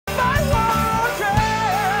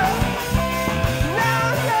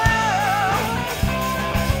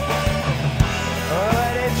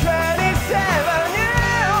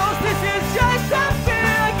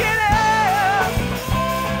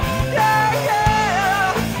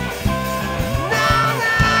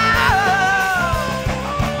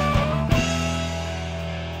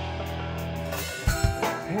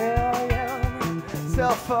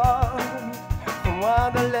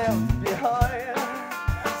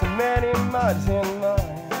many muddies in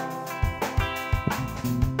mine.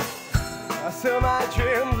 I saw my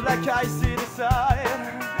dreams like I see the sign.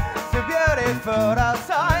 So beautiful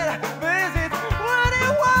outside, but is it really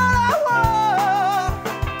what I want?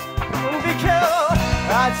 Because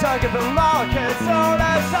I talk at the markets all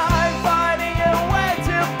the time, finding a way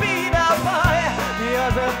to beat up by the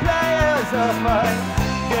other players of my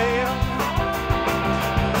game.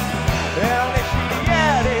 And if the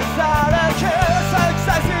end is all a curse,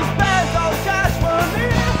 success is based on cash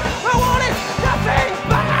money. I want it, nothing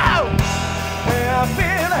but now. And I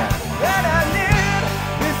feel that I need,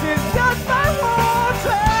 this is not my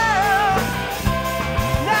water.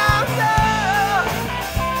 Now, now.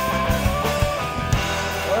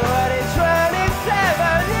 Already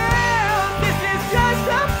 27 years, this is just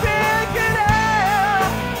a beginning.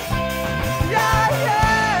 Yeah, yeah.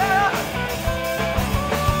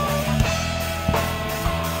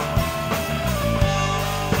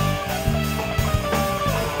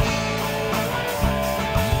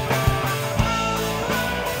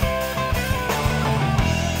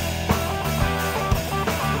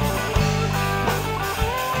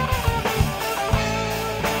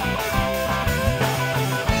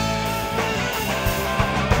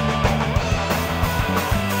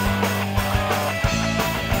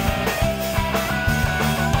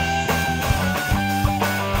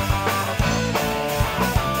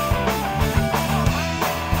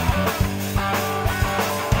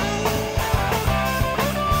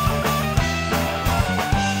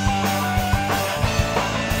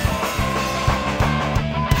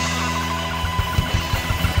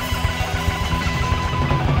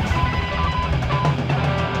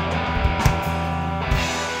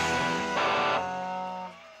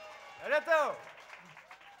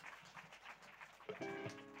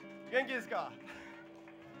元気ですか？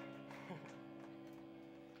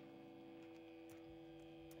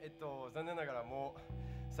残念ながらもう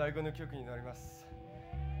最後の曲になります。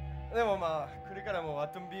でもまあこれからもワ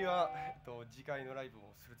トンビは次回のライブ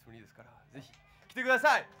もするつもりですから、ぜひ来てくだ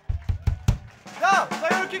さい。さあ最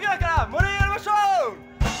後の曲だから盛り上がりましょう。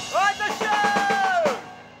私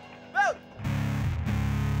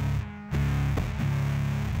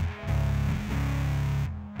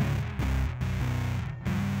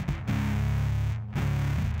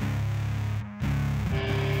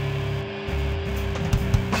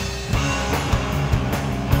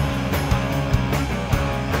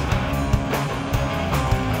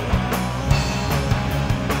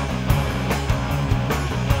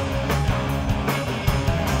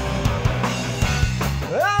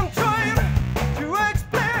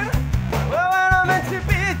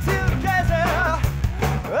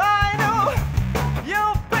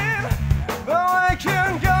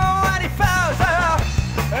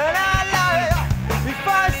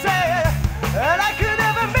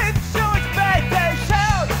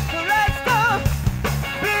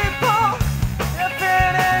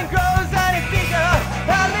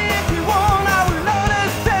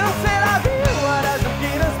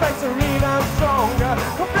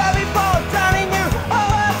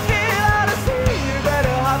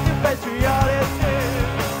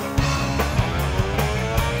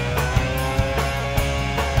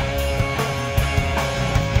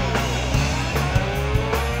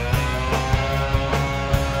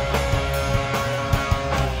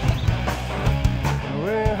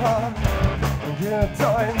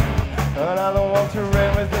time, and I don't want to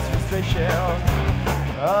reign with this frustration.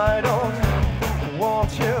 I don't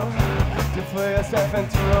want you to throw yourself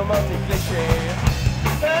into romantic cliché.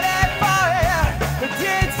 But if I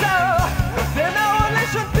did so, then no one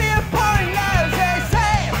should be a point as they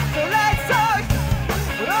say. So let's talk.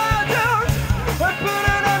 I don't put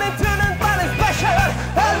it on internet, but it's special.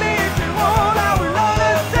 Tell me if you want, I will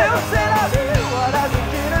understand. Say I do what I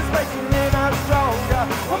think it is makes me not stronger.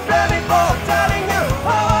 I'm very for telling you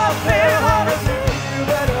how I feel. Honestly, you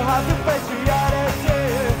better have to face reality.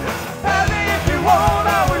 Tell me if you want,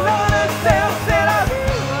 I will understand. Say I do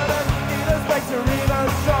what I think it is makes me not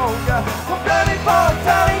stronger. I'm very for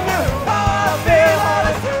telling you how I feel.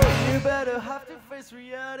 Honestly, you better have to face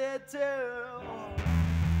reality.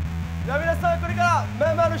 じゃあ皆さんこれから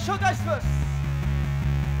メンバーの紹介します。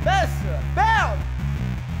ベース、ベーン、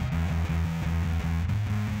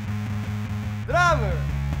ドラム、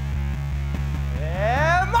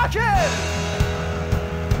マーキー、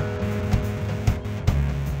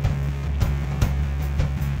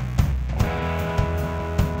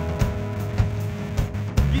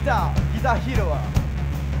ギターヒーローは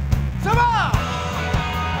サマー。